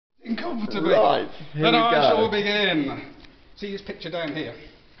comfortably. Right, here Then we I go. shall begin. See this picture down here,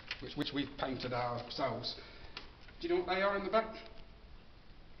 which we've painted ourselves. Do you know what they are in the back?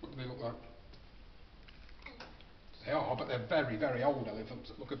 What do they look like? They are, but they're very, very old elephants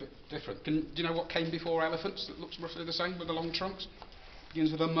that look a bit different. Do you know what came before elephants that looks roughly the same with the long trunks?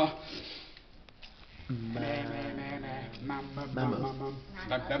 Begins with a muh.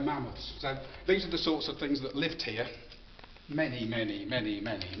 They're mammoths. So these are the sorts of things that lived here many, many, many,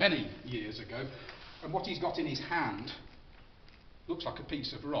 many, many years ago. And what he's got in his hand looks like a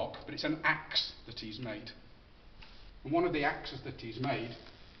piece of rock, but it's an axe that he's made. And one of the axes that he's made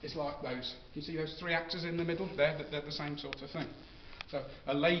is like those. You see those three axes in the middle? They're the same sort of thing. So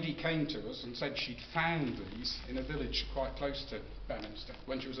a lady came to us and said she'd found these in a village quite close to Beaminster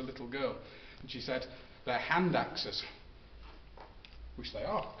when she was a little girl. And she said they're hand axes, which they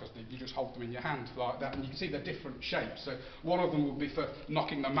are, because you just hold them in your hand like that, and you can see they're different shapes. So one of them would be for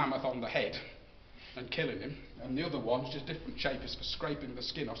knocking the mammoth on the head and killing him, and the other one's just different shape is for scraping the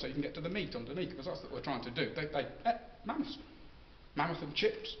skin off so you can get to the meat underneath, because that's what we're trying to do. Mammoths. Mammoth and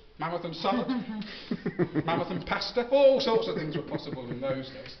chips, mammoth and salad, mammoth and pasta, all sorts of things were possible in those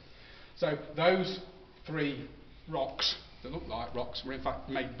days. So those three rocks that look like rocks were in fact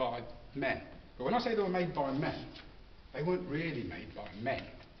made by men. But when I say they were made by men, they weren't really made by men,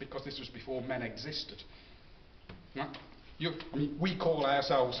 because this was before men existed. Right? I mean, we call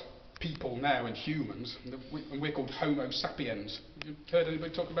ourselves people now and humans, and we're called Homo sapiens. Have you heard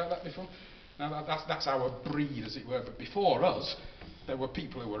anybody talk about that before? Now that's our breed, as it were. But before us, there were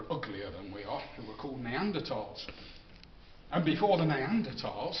people who were uglier than we are, who were called Neanderthals. And before the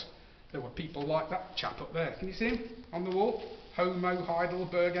Neanderthals, there were people like that chap up there. Can you see him on the wall? Homo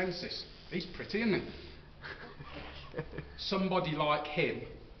heidelbergensis. He's pretty, isn't he? Somebody like him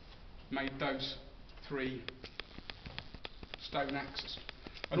made those three stone axes.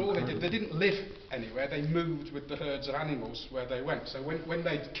 And all they did, they didn't live anywhere, they moved with the herds of animals where they went. So when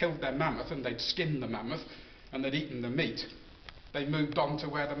they'd killed their mammoth and they'd skinned the mammoth and they'd eaten the meat, they moved on to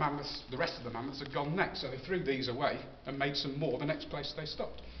where the rest of the mammoths had gone next. So they threw these away and made some more the next place they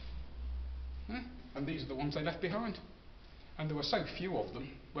stopped. Yeah? And these are the ones they left behind. And there were so few of them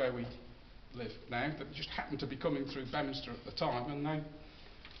where we live now that they just happened to be coming through Beaminster at the time, and they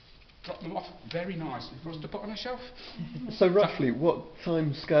dropped them off very nicely for us to put on a shelf. So roughly, what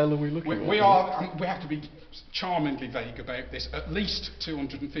time scale are we looking at? We have to be charmingly vague about this. At least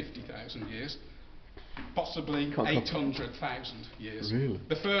 250,000 years, possibly 800,000 years. Really?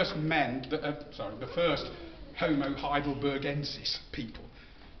 The first the first Homo heidelbergensis people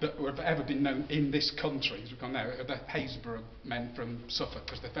that have ever been known in this country, as we've gone now, are the Haysborough men from Suffolk,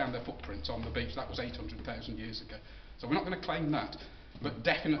 because they found their footprints on the beach. That was 800,000 years ago. So we're not going to claim that, but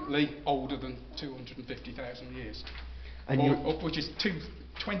definitely older than 250,000 years. And which is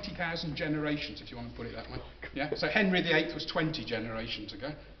 20,000 generations, if you want to put it that way. Yeah? So Henry VIII was 20 generations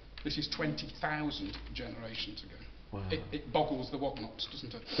ago. This is 20,000 generations ago. Wow. It boggles the whatnots,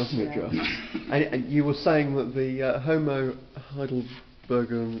 doesn't it? Doesn't it, Joe? And you were saying that the Homo heidelbergensis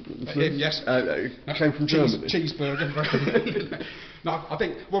yes. Came from Germany. Cheeseburger. No, I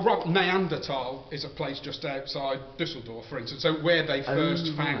think, Neanderthal is a place just outside Dusseldorf, for instance. So where they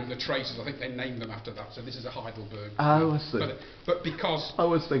first found the traces, I think they named them after that. So this is a Heidelberg. Oh, I see. But because I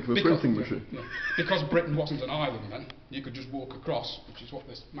was thinking of a printing machine. Yeah, because Britain wasn't an island then, you could just walk across, which is what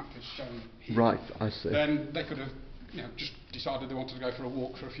this map is showing here. Right, I see. Then they could have, just decided they wanted to go for a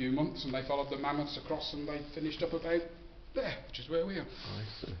walk for a few months, and they followed the mammoths across, and they finished up about there, which is where we are. I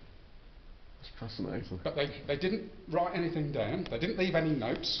see. That's fascinating. But they didn't write anything down. They didn't leave any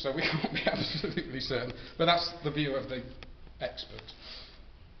notes, so we can't be absolutely certain. But that's the view of the experts,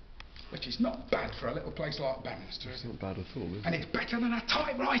 which is not bad for a little place like Beaminster. It's not bad at all, is it? And it's better than a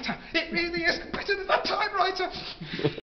typewriter. It really is better than a typewriter.